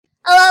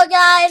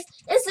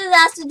it's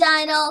Disaster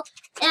Dino,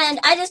 and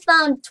I just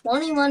found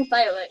 21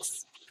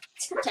 fireworks.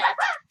 Okay.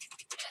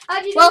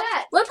 How'd you do Well,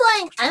 that? we're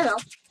playing, I don't know.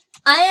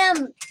 I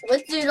am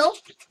with Doodle,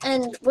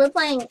 and we're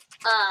playing,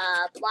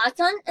 Block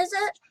Hunt, is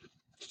it?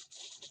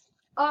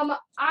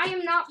 I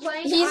am not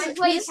playing. He's- I'm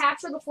playing he's-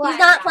 Capture the Flag. He's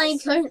not guys. playing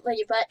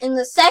currently, but in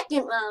the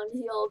second round,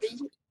 he'll be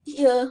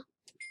here.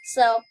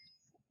 So,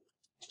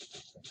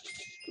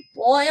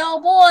 boy,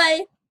 oh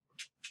boy.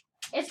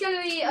 It's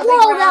gonna be a big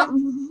Whoa,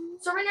 round.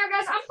 So right now,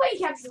 guys, I'm playing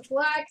Capture the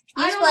Flag.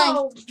 I He's don't playing-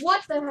 know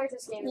what the heck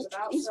this game is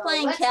about. he's so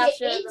playing let's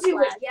Capture get the into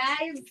Flag. it,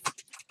 guys.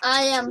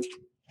 I am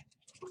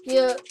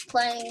here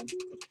playing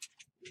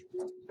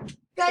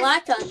Guys,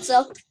 Black Hunt,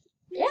 so,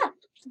 yeah.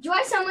 do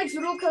I sound like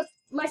Zoodle? Because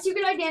my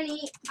secret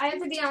identity, I have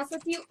to be honest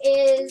with you,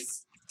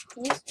 is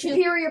He's too,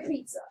 Superior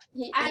Pizza.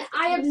 he- And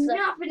I have he's,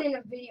 not been in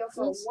a video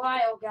for a he's-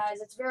 while, guys.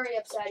 It's very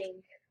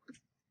upsetting.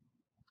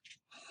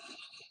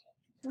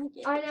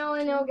 I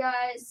know,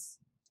 guys.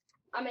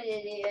 I'm an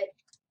idiot.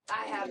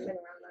 I haven't been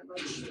around that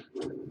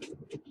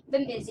much.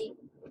 Been busy.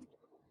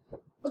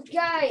 But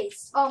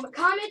guys,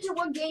 comment on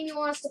what game you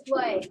want us to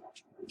play.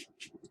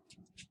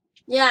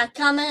 Yeah,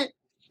 comment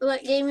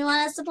what game you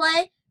want us to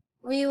play.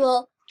 We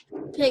will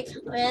pick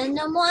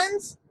random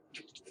ones.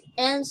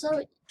 And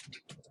so,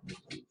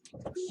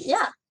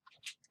 yeah.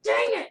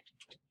 Dang it!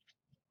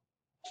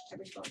 I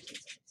respond 10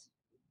 seconds.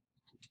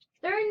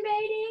 They're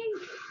invading!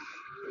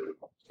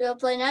 We'll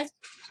play next.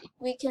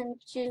 We can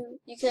choose,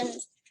 you can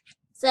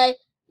say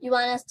you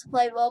want us to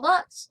play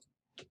Roblox.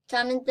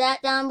 Comment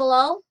that down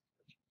below.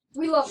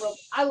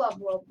 I love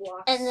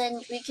Roblox. And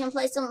then we can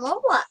play some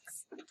Roblox.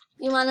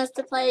 You want us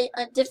to play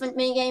a different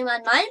minigame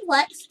on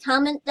Mineplex,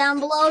 comment down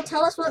below,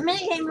 tell us what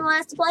minigame you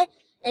want us to play,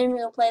 and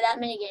we'll play that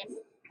minigame.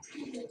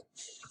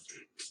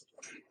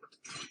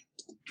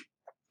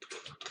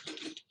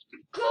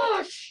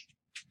 Gosh!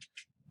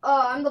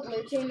 Oh, I'm the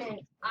blue team and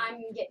I'm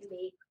getting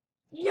beat.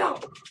 No!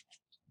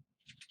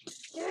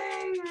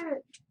 Dang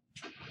it!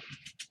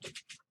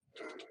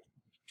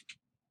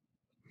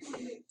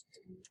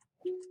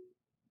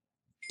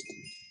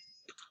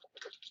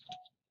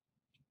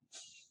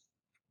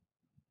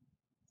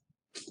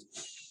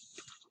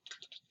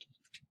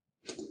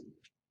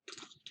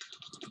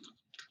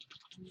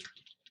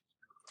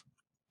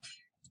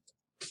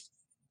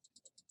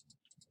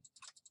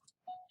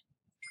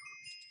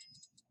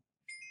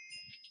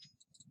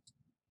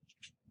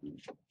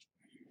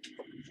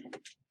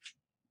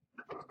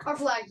 Our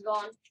flag's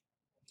gone.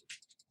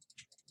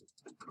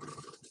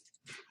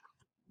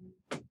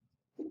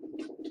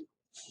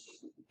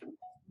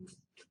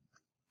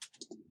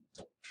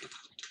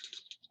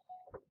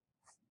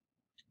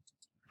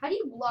 How do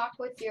you block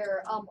with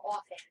your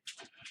offhand?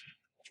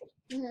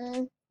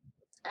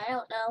 I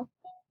don't know.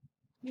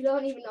 You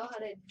don't even know how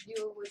to do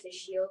it with a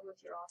shield with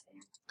your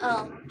offhand.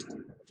 Oh.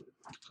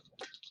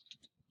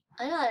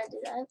 I know how to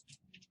do that.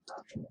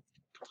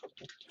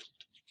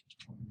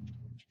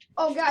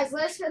 Oh, guys,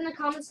 let us in the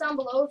comments down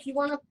below if you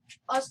want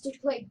us to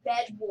play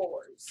Bed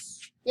Wars.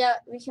 Yeah,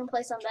 we can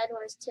play some Bed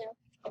Wars too.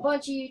 A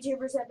bunch of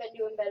YouTubers have been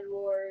doing Bed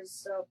Wars,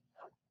 so.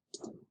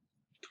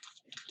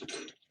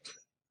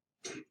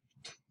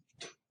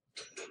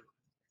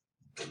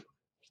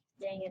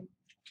 Dang it.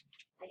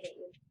 I hate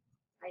you.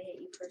 I hate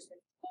you, person.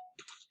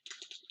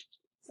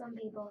 Some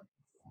people.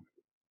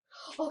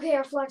 Okay,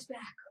 our flag's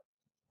back.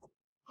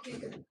 Okay,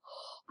 good.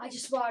 I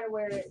just spotted a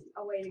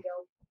way to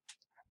go.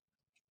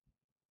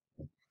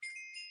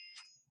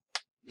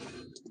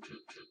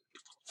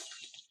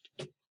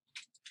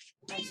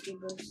 Nice speed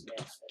boost.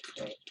 Yes, that's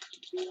great.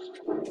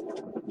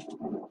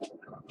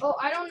 Oh,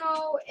 I don't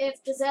know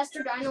if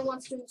Disaster Dino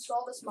wants to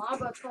install this mod,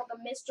 but it's called the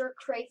Mr.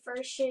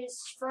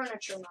 Crayfish's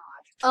Furniture mod.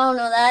 Oh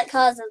no, that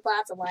causes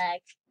lots of lag.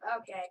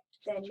 Okay,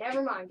 then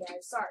never mind,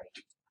 guys.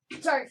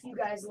 Sorry. Sorry if you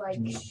guys like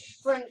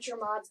furniture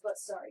mods, but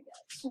sorry,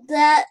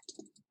 guys.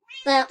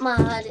 That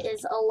mod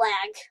is a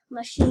lag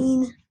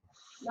machine.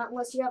 Not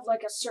unless you have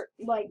like a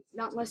certain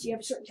not unless you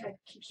have a certain type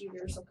of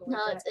computer or something No,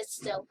 like that. it's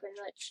still pretty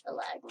much a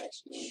lag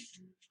machine.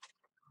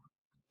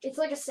 It's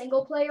like a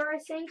single player, I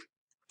think.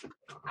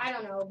 I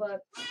don't know, but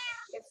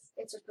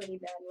it's a pretty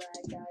bad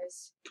lag,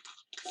 guys.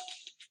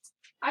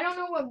 I don't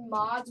know what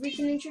mods we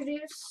can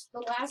introduce. The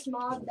last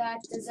mod that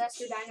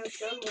Disaster Dino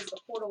showed was the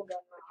Portal Gun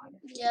mod.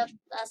 Yep,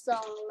 that's the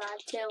only mod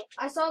too.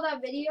 I saw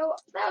that video.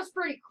 That was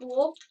pretty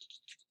cool.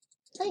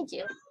 Thank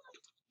you.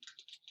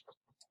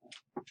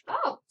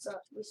 Oh, so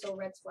we stole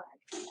Red's flag.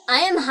 I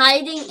am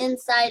hiding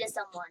inside of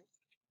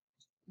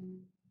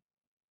someone.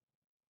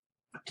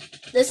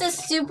 This is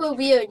super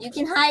weird. You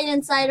can hide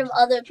inside of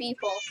other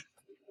people.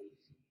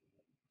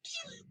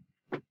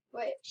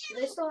 Wait, do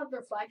they still have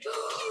their flag?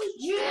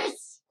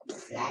 Yes! The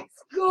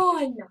flag's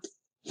gone!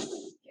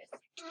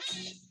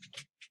 Yes.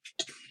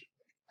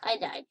 I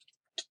died.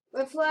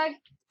 Red flag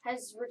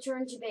has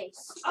returned to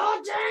base.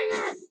 Oh, dang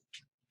it!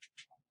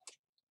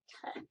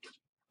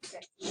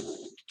 Okay.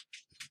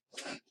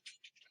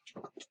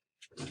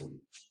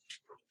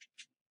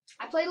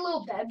 I played a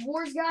little Bed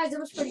Wars, guys. It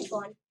was pretty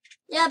fun.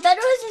 Yeah, Bed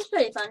Wars is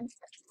pretty fun.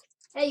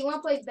 Hey, you want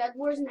to play Bed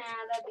Wars? Nah,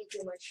 that'd be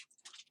too much.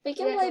 We We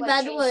can have play to, like,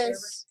 Bed change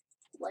Wars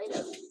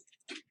later.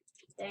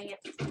 Dang it.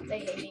 They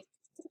hate me.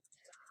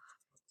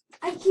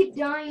 I keep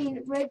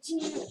dying. Red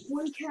team,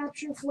 1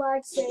 capture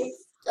flag safe.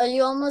 Are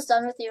you almost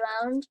done with your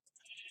round?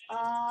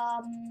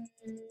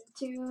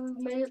 2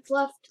 minutes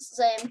left.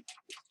 Same.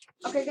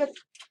 Okay, good.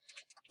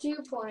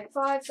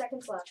 2.5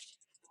 seconds left.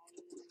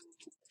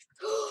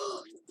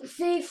 The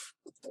thief!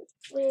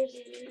 Where is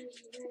he? Where is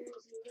he? Where is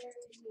he? Where is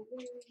he?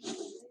 Where is he? Where is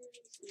he?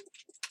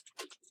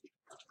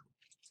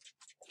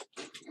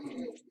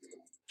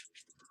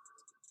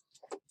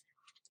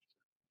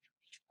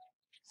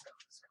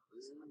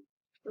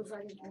 Looks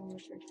like he's being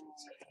returned.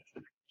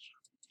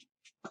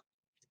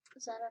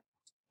 Is that a...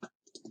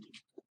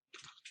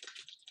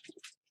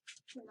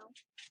 No.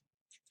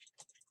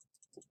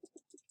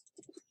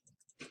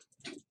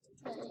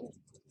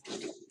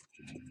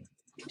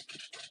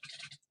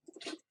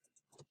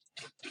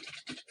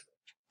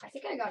 I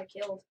think I got it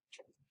killed.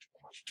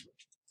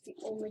 The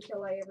only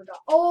kill I ever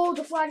got. Oh,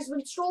 the flag has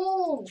been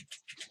stolen!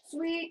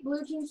 Sweet,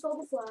 blue team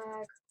stole the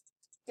flag.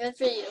 Good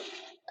for you.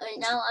 Alright,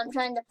 now I'm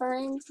trying to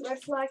find...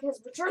 Red flag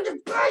has returned to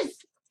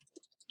base!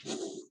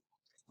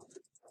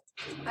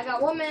 I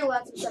got 1 minute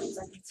left and 7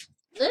 seconds.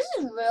 This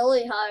is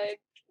really hard.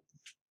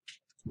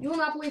 You will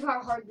not believe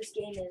how hard this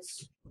game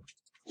is.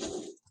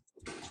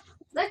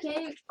 That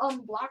game,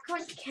 Block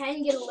Hunt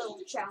can get a little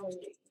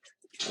challenging.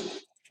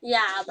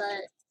 Yeah,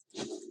 but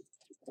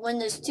when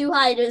there's 2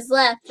 hiders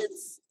left,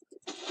 it's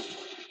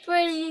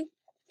pretty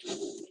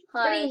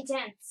hard. Pretty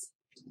intense.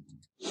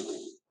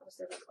 What's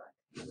the red flag?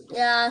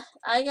 Yeah,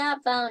 I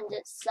got found.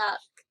 It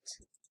sucked.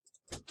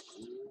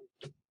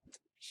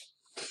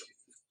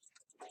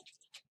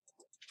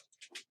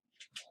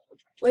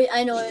 Wait,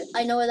 I know it.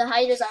 I know where the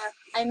hiders are.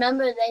 I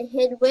remember they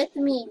hid with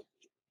me.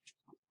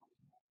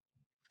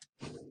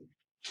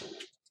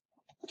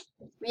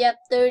 We have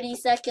 30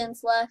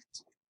 seconds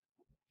left.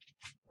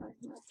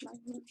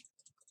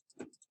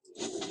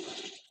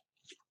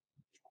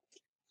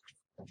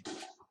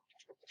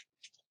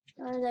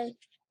 Where are they?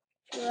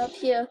 They're up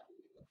here.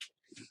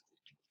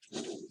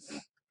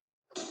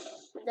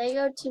 Did they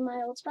go to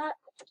my old spot?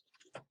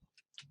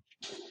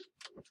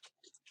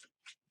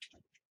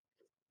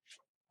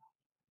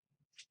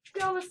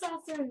 Go,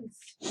 assassins!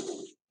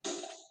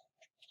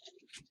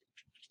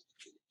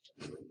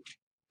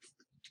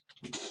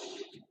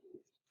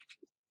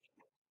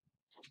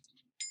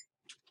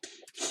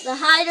 The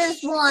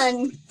hiders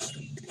won.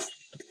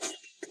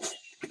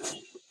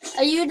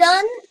 Are you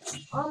done?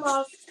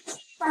 Almost.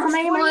 How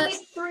many more?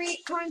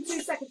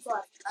 22 seconds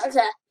left.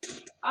 Okay.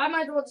 I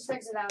might as well just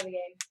exit out of the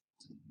game.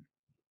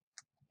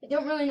 I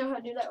don't really know how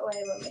to do that.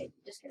 Wait.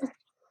 Disconnect.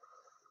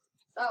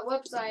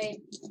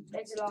 Website.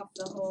 Exit off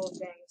the whole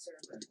dang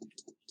server.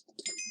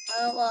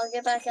 Oh, well,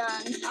 get back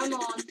on. I'm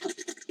on.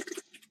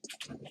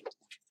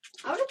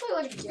 I would play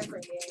like a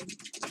different game.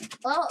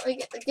 Well,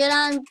 we get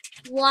on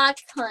Block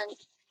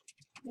Hunt.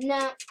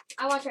 Nah,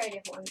 I want to try a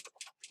different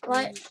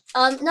one.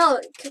 What? No,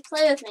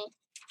 play with me.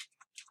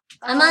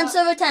 I'm on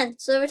server 10.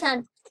 Server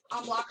 10.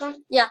 On Block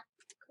Hunt? Yeah.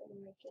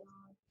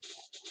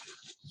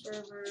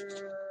 Server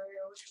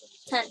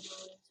 10. 10.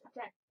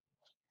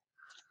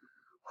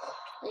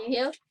 Are you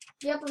here?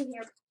 Yep, I'm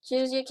here.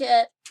 Choose your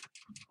kit.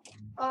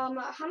 How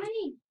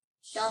many?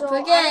 Don't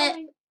forget.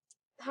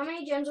 How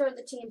many gems are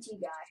the TNT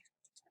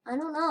guy? I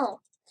don't know.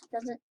 It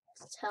doesn't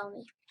tell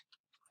me.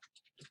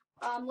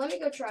 Let me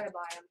go try to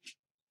buy them.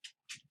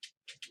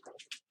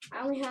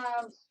 I only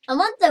have. I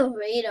want the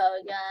radar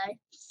guy.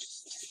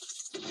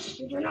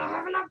 You do not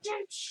have enough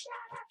gems.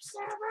 Shut up,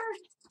 server.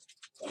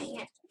 Dang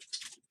it.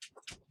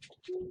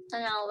 I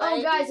know, right?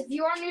 Oh, guys, if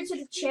you are new to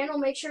the channel,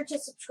 make sure to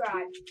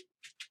subscribe.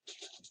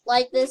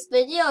 Like this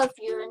video if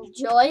you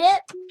enjoy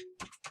it.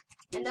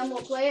 And then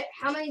we'll play it.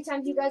 How many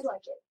times do you guys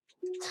like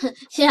it?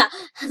 Yeah.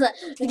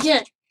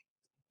 Again.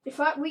 If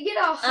we get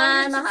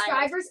 100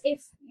 subscribers,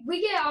 if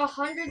we get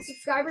 100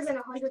 subscribers and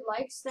 100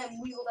 likes, then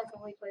we will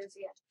definitely play this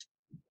again.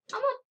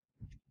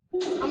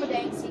 I'm a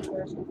dang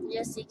seeker.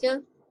 You're a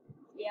seeker?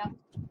 Yeah.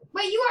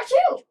 Wait, you are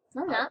too?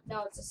 No, I'm not.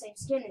 No, it's the same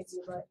skin as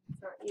you, but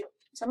it's not you.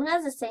 Someone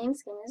has the same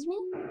skin as me?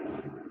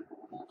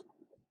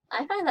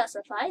 I find that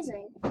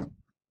surprising.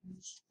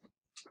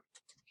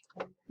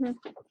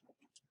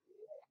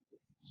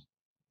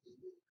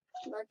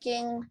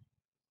 Looking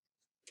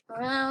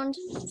around.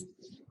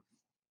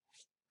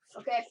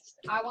 Okay,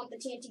 I want the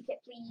TNT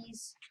kit,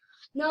 please.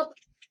 Nope.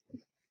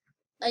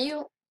 Are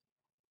you?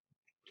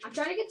 I'm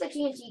trying to get the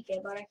TNT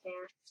kit, but I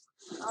can't.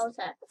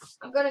 Okay.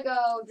 I'm gonna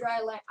go dry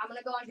land. I'm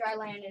gonna go on dry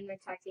land and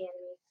attack the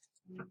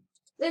enemy.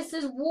 This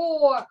is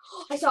war.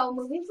 I saw a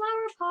moving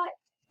flower pot.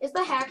 Is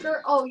the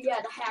hacker? Oh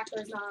yeah, the hacker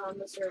is not on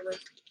the server.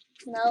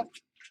 Nope.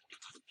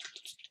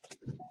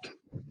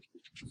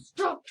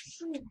 Stop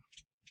shooting.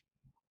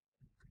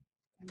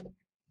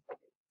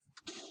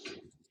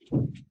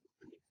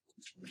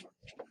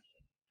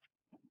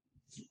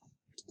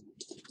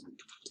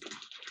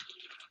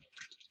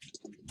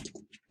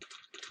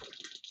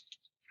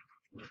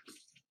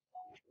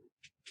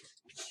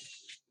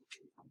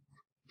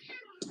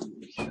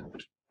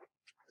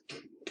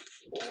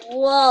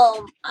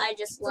 Whoa, I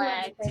just It's a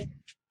magic lagged. pig.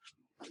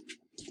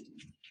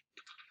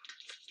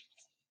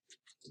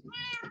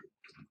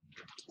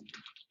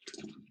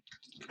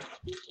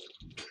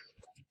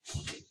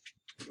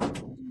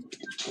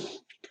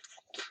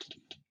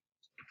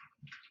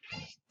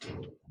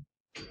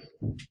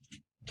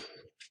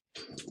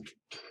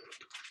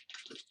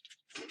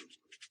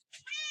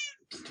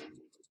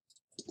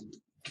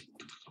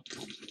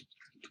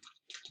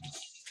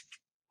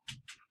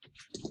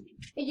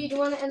 Hey, do you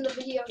want to end the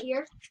video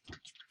here?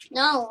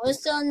 No, we're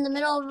still in the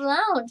middle of the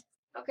round.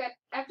 Okay,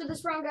 after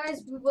this round,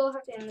 guys, we will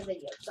have to end the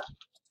video. So,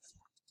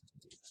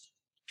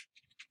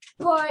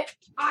 but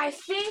I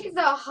think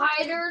the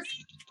hiders,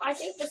 I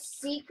think the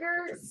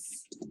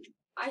seekers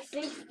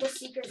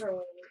are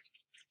winning.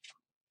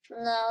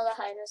 No, the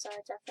hiders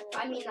are definitely.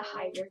 I mean the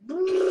hiders.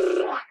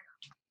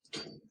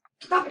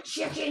 Stop it,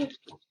 chicken!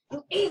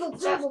 You evil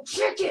devil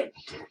chicken!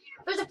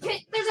 There's an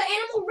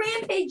animal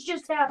rampage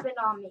just happened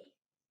on me.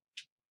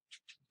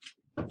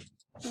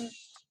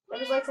 It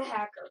was like the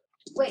hacker.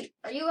 Wait,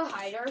 are you a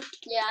hider?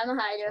 Yeah, I'm a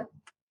hider.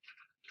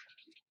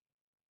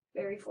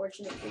 Very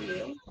fortunate for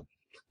you.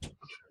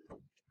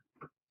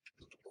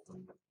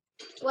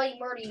 Bloody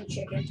murder, you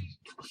chicken.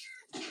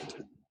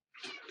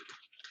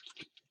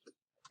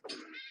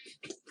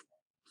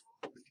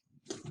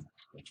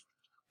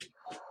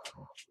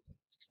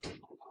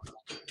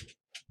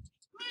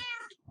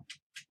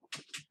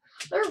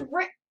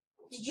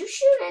 Did you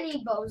shoot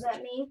any bows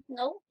at me?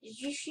 Nope. Did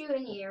you shoot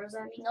any arrows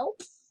at me? Nope.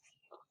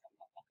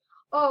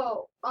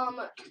 Oh,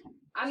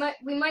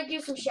 we might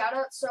do some shout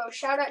outs. So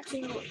shout out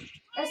to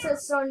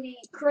SS Sunday,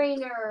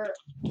 Craner,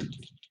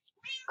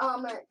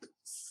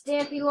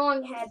 Stampy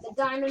Longhead, the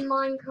Diamond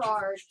Mine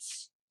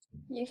Cards.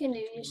 You can do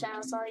your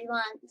shoutouts all you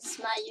want. This is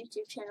my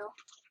YouTube channel.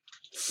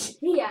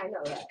 Yeah, I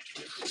know that.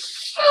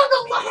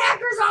 Oh, the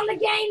hacker's on the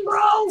game,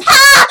 bro!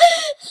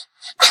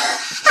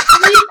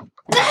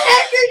 The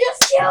hacker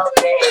just killed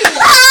me!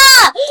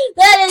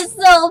 That is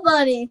so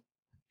funny.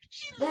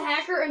 The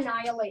hacker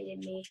annihilated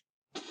me.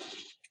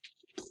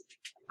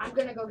 I'm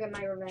gonna go get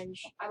my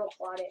revenge. I will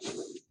plot it.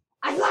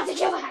 I plot to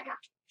kill the hacker!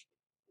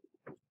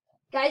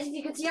 Guys, if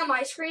you can see on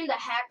my screen, the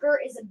hacker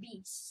is a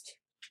beast.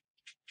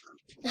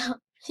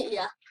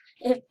 Yeah,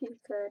 if you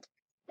could.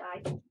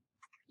 Die.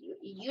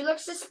 You look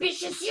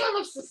suspicious. You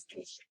look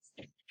suspicious.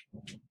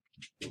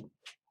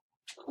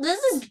 This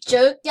is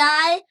jerk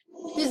guy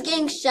who's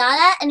getting shot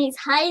at and he's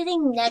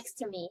hiding next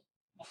to me.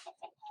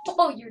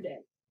 Oh, you're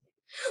dead.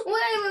 Wait.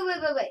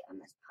 I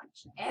must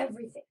punch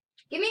everything.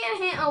 Give me a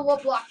hint on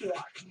what block you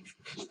are.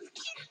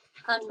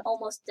 I'm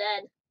almost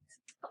dead.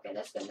 Okay,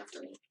 that's good enough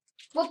for me.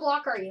 What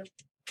block are you?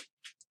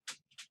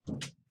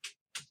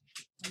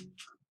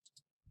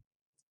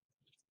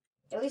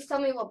 At least tell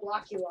me what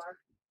block you are.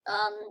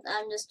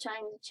 I'm just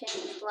trying to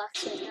change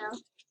blocks right now.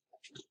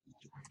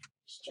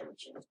 Just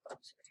change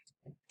blocks.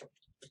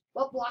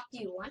 What block do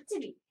you want to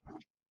be?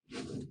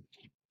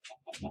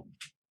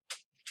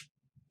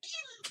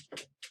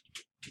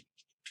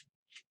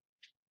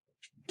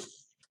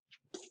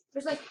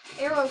 There's like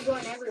arrows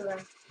going everywhere.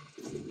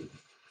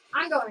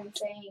 I'm going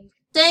insane.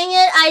 Dang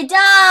it, I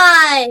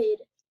died!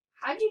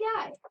 How'd you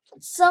die?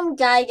 Some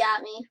guy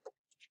got me.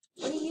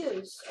 What do you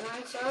use? An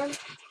iron sword?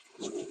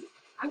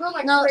 I'm going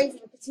like No.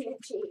 crazy with the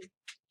TNT.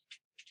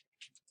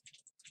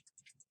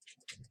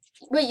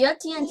 Wait, you have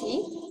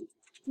TNT?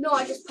 No,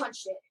 I just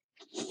punched it.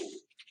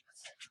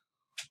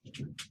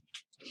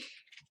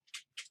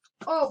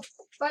 Oh,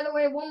 by the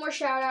way, one more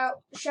shout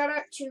out. Shout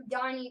out to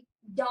Donnie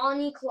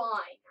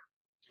Klein.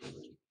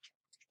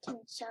 Can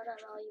shout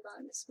out all you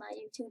want. This is my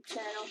YouTube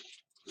channel.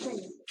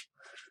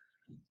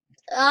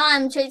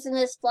 I'm chasing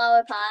this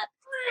flower pot.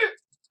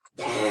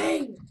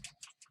 Dang!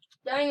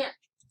 Dang it.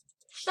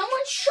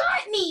 Someone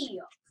shot me!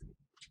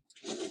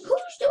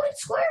 Who's doing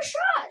square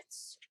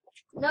shots?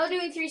 No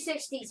doing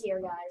 360s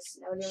here, guys.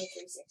 No doing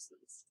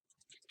 360s.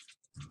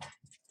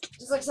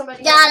 Just like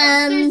somebody Got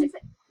him!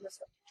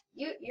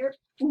 You're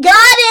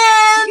Got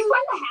Did him! you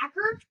find the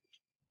hacker?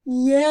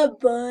 Yeah,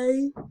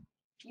 boy.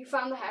 You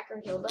found the hacker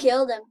and killed him?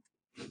 Killed him.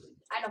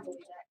 I don't believe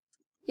that.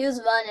 He was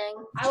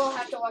running. I will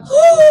have to watch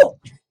the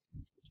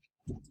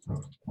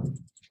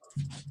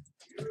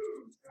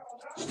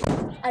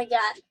I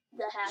got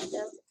the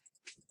hacker.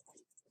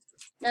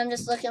 Now I'm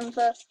just looking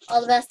for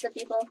all the rest of the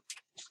people.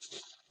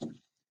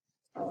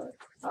 Oh,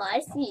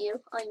 I see you.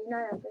 Oh, you're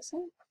not a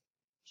person?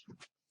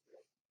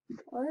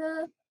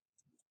 What?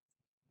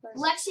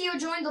 Lexio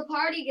joined the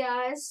party,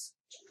 guys.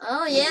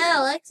 Oh, yeah,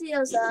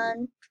 Alexio's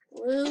on.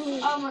 Woo.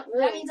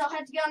 That means I'll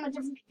have to get on a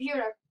different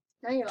computer.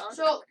 No, you won't.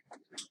 So,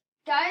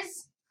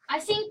 guys, I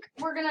think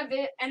we're gonna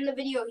end the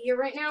video here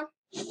right now.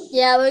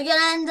 Yeah, we're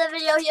gonna end the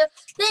video here.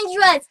 Thank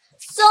you guys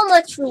so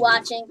much for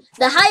watching.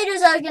 The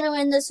hiders are gonna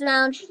win this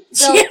round.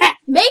 So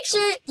make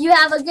sure you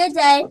have a good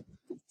day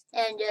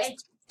and just And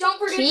don't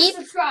forget keep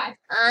to subscribe.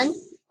 on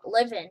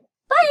living.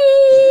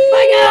 Bye.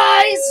 Bye,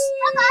 guys.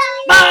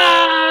 Bye.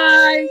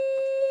 Bye.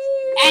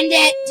 End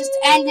it. Just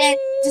end it.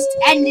 Just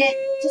end it.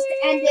 Just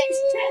end it.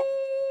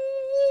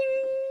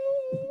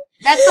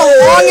 That's the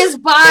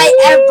longest bye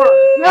ever.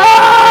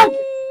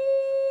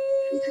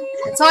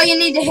 That's all you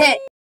need to hit.